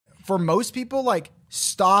for most people, like,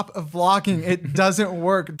 stop vlogging. It doesn't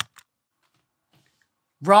work.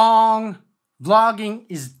 Wrong. Vlogging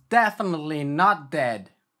is definitely not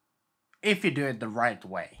dead if you do it the right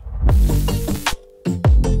way.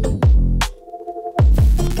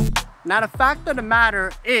 Now the fact of the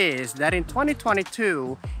matter is that in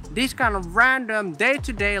 2022, these kind of random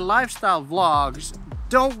day-to-day lifestyle vlogs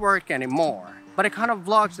don't work anymore. But the kind of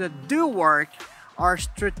vlogs that do work are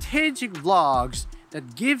strategic vlogs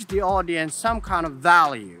that gives the audience some kind of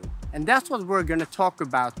value. And that's what we're gonna talk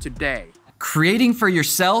about today. Creating for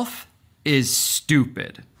yourself is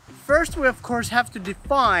stupid. First, we of course have to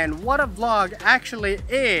define what a vlog actually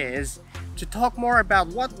is to talk more about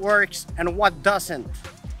what works and what doesn't.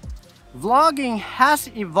 Vlogging has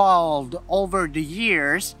evolved over the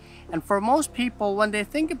years, and for most people, when they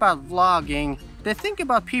think about vlogging, they think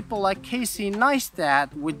about people like Casey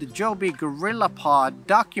Neistat with the Joby Gorilla Pod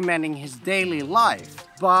documenting his daily life.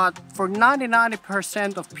 But for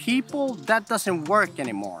 99% of people, that doesn't work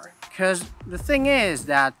anymore. Because the thing is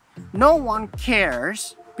that no one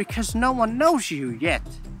cares because no one knows you yet.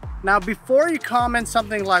 Now, before you comment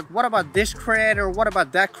something like, what about this creator, what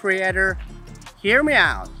about that creator, hear me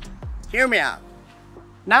out. Hear me out.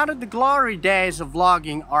 Now that the glory days of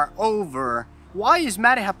vlogging are over, why is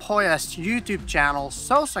Matti Haapoja's YouTube channel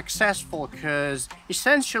so successful? Because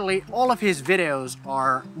essentially all of his videos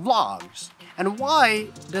are vlogs. And why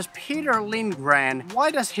does Peter Lindgren, why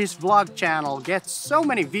does his vlog channel get so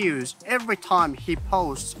many views every time he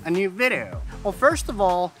posts a new video? Well, first of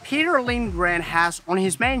all, Peter Lindgren has on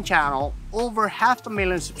his main channel over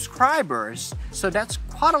 500,000 subscribers. So that's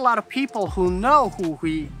quite a lot of people who know who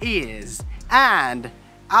he is. And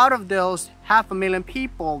out of those 500,000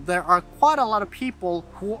 people, there are quite a lot of people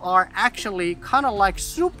who are actually kind of like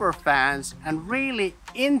super fans and really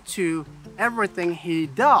into everything he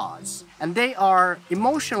does. And they are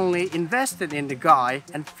emotionally invested in the guy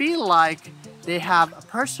and feel like they have a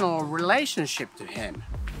personal relationship to him.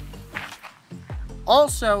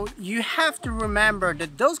 Also, you have to remember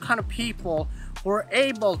that those kind of people who are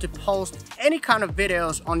able to post any kind of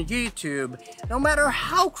videos on YouTube, no matter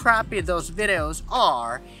how crappy those videos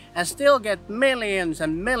are, and still get millions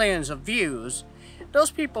and millions of views, those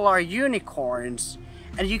people are unicorns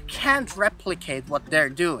and you can't replicate what they're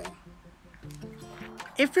doing.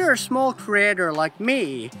 If you're a small creator like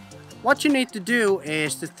me, what you need to do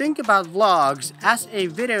is to think about vlogs as a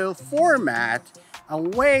video format, a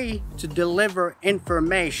way to deliver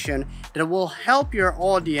information that will help your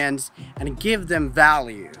audience and give them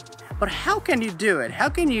value. But how can you do it? How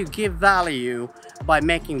can you give value by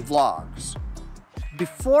making vlogs?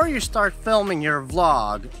 Before you start filming your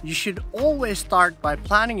vlog, you should always start by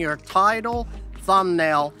planning your title,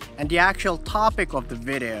 thumbnail, and the actual topic of the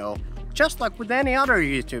video, just like with any other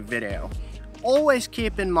YouTube video. Always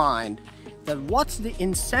keep in mind that what's the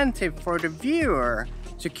incentive for the viewer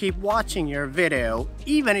to keep watching your video,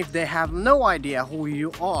 even if they have no idea who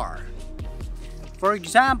you are. For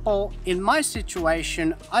example, in my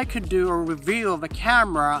situation, I could do a review of a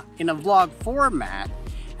camera in a vlog format,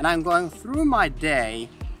 and I'm going through my day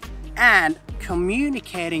and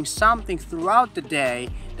communicating something throughout the day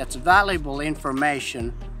that's valuable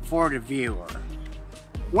information for the viewer.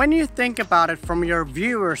 When you think about it from your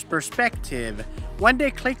viewer's perspective, when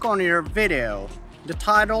they click on your video, the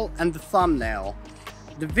title and the thumbnail,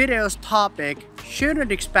 the video's topic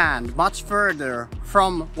shouldn't expand much further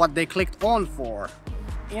from what they clicked on for.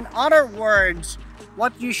 In other words,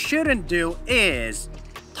 what you shouldn't do is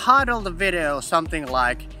title the video something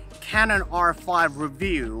like Canon R5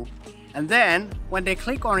 review, and then when they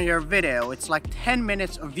click on your video, it's like 10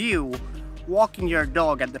 minutes of you walking your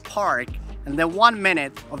dog at the park and then 1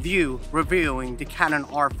 minute of you reviewing the Canon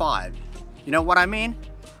R5. You know what I mean?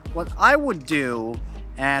 What I would do,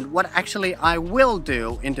 and what actually I will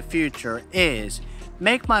do in the future, is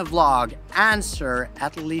make my vlog answer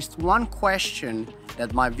at least one question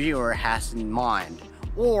that my viewer has in mind,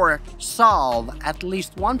 or solve at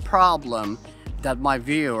least one problem that my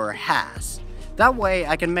viewer has. That way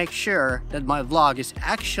I can make sure that my vlog is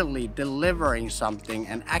actually delivering something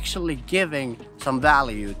and actually giving some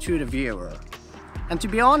value to the viewer. And to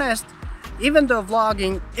be honest, even though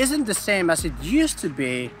vlogging isn't the same as it used to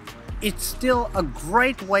be, it's still a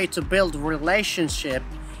great way to build relationship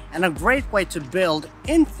and a great way to build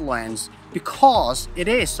influence because it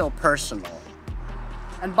is so personal.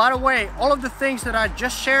 And by the way, all of the things that I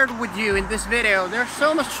just shared with you in this video, there's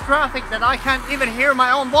so much traffic that I can't even hear my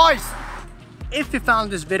own voice. If you found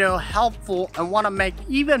this video helpful and want to make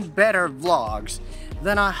even better vlogs,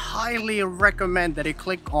 then I highly recommend that you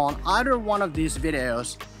click on either one of these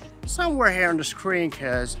videos somewhere here on the screen,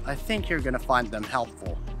 because I think you're gonna find them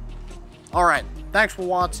helpful. Alright, thanks for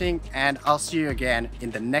watching and I'll see you again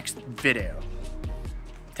in the next video.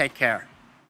 Take care.